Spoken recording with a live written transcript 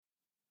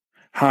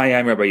Hi,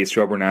 I'm Rabbi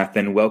Yisrael Bernath,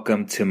 and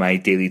welcome to my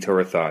Daily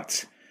Torah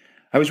Thoughts.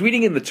 I was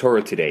reading in the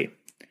Torah today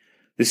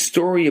the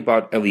story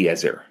about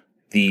Eliezer,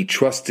 the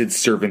trusted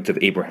servant of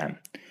Abraham.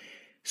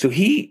 So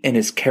he and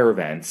his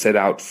caravan set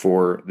out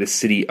for the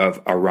city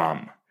of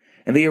Aram,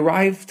 and they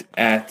arrived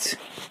at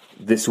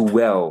this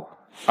well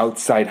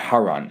outside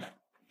Haran.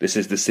 This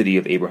is the city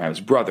of Abraham's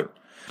brother,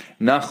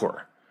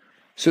 Nahor.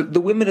 So the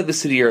women of the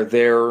city are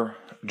there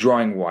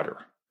drawing water.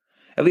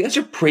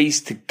 Eliezer prays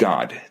to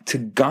God to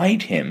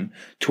guide him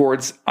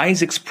towards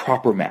Isaac's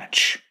proper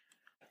match.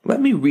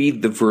 Let me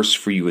read the verse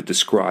for you. It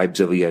describes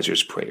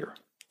Eliezer's prayer.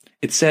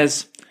 It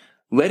says,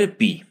 "Let it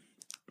be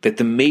that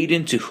the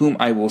maiden to whom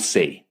I will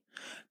say,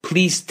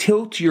 'Please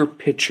tilt your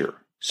pitcher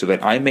so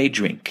that I may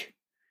drink.'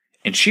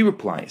 And she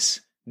replies,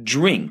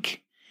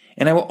 'Drink,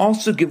 and I will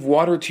also give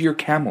water to your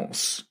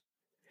camels.'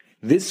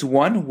 This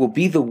one will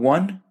be the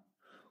one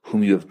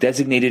whom you have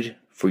designated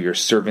for your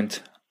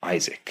servant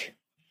Isaac."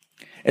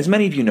 As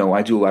many of you know,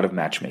 I do a lot of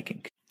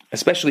matchmaking.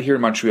 Especially here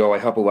in Montreal, I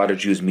help a lot of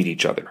Jews meet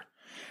each other.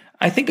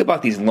 I think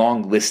about these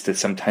long lists that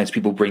sometimes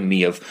people bring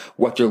me of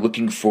what they're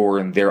looking for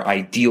in their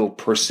ideal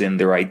person,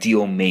 their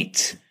ideal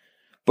mate.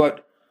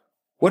 But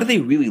what are they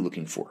really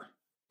looking for?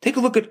 Take a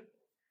look at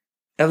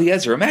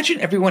Eliezer. Imagine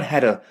everyone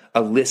had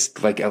a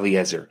list like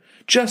Eliezer.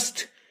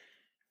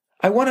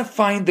 I want to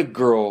find the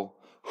girl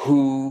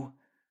who,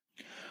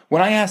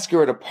 when I ask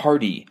her at a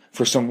party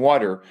for some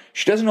water,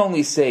 she doesn't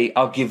only say,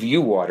 "I'll give you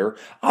water,"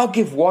 I'll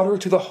give water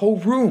to the whole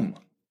room.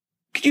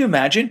 Can you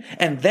imagine?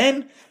 And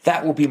then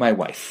that will be my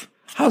wife.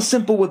 How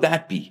simple would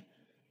that be?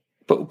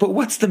 But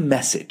what's the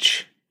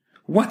message?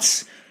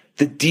 What's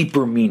the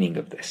deeper meaning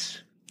of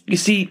this? You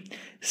see,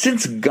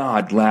 since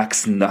God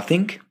lacks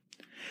nothing,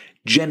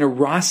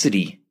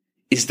 generosity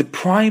is the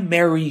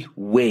primary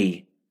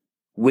way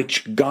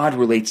which God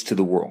relates to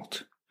the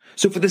world.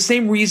 So for the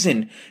same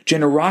reason,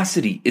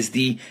 generosity is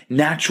the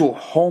natural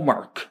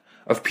hallmark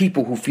of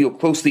people who feel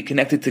closely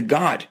connected to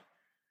God.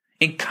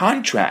 In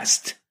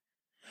contrast,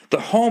 the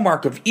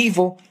hallmark of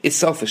evil is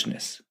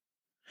selfishness.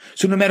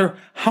 So no matter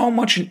how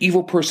much an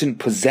evil person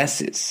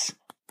possesses,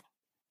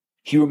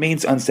 he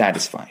remains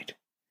unsatisfied.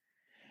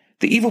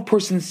 The evil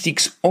person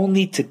seeks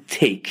only to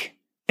take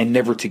and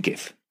never to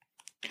give.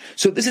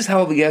 So this is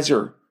how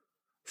Eliezer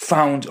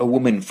found a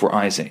woman for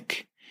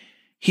Isaac.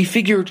 He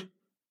figured,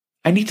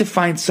 I need to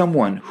find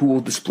someone who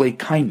will display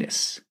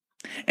kindness.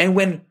 And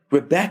when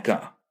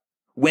Rebekah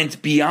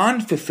went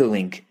beyond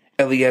fulfilling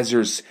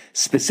Eliezer's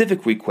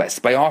specific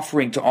request by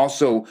offering to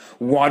also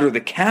water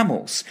the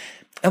camels,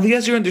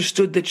 Eliezer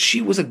understood that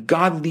she was a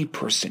godly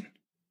person,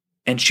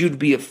 and she would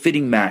be a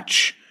fitting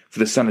match for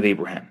the son of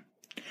Abraham.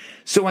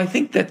 So I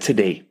think that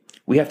today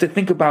we have to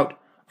think about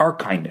our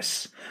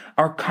kindness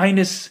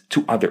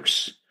to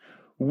others.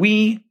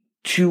 We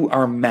too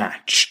are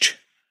matched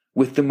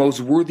with the most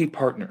worthy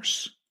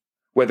partners,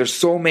 whether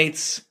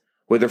soulmates,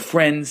 whether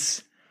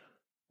friends,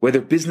 whether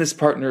business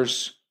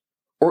partners,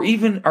 or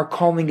even our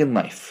calling in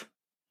life.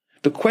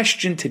 The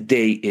question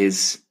today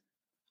is,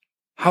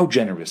 how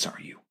generous are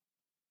you?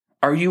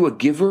 Are you a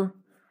giver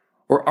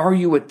or are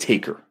you a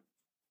taker?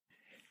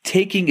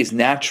 Taking is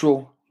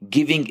natural,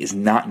 giving is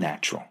not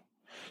natural.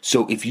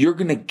 So if you're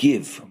going to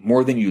give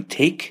more than you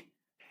take,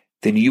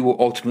 then you will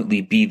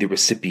ultimately be the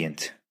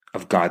recipient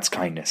of God's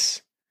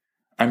kindness.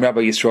 I'm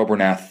Rabbi Yisrael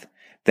Bernath.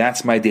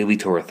 That's my daily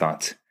Torah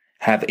thought.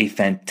 Have a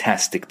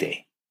fantastic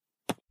day.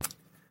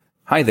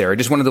 Hi there. I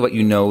just wanted to let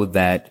you know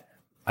that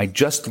I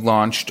just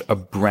launched a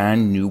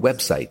brand new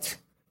website.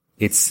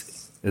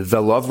 It's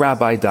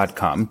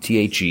theloverabbi.com,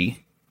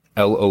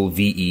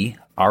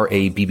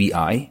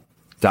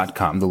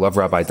 TheLoverabbi.com,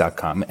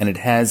 theloverabbi.com, and it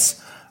has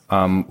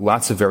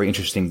lots of very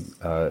interesting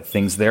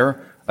things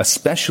there.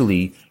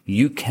 Especially,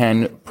 you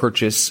can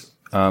purchase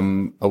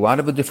a lot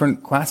of the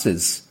different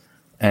classes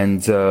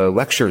and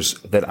lectures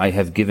that I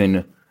have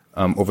given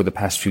over the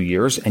past few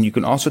years, and you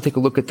can also take a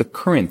look at the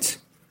current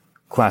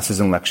classes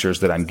and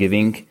lectures that I'm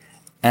giving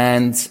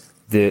and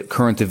the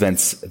current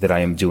events that I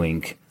am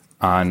doing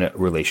on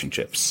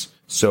relationships.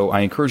 So I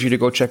encourage you to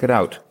go check it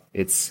out.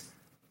 It's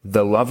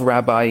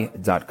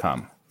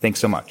theloverabbi.com. Thanks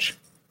so much.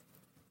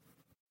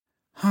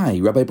 Hi,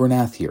 Rabbi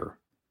Bernath here.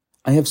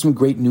 I have some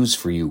great news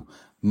for you.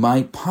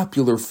 My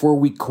popular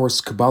 4-week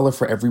course, Kabbalah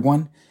for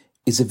Everyone,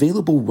 is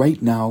available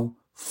right now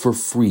for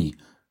free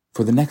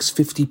for the next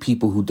 50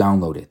 people who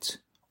download it.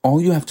 All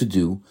you have to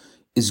do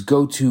is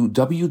go to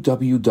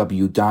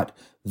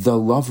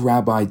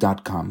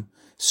www.theloverabbi.com,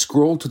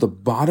 scroll to the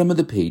bottom of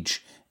the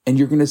page, and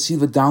you're going to see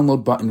the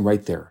download button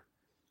right there.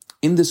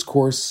 In this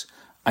course,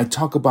 I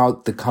talk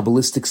about the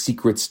Kabbalistic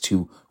secrets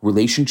to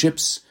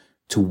relationships,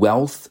 to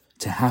wealth,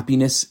 to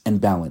happiness, and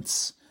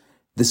balance.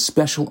 This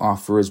special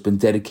offer has been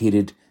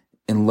dedicated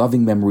in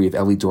loving memory of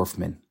Ellie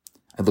Dorfman.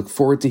 I look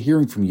forward to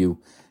hearing from you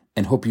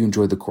and hope you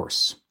enjoy the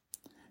course.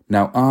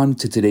 Now on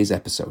to today's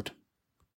episode.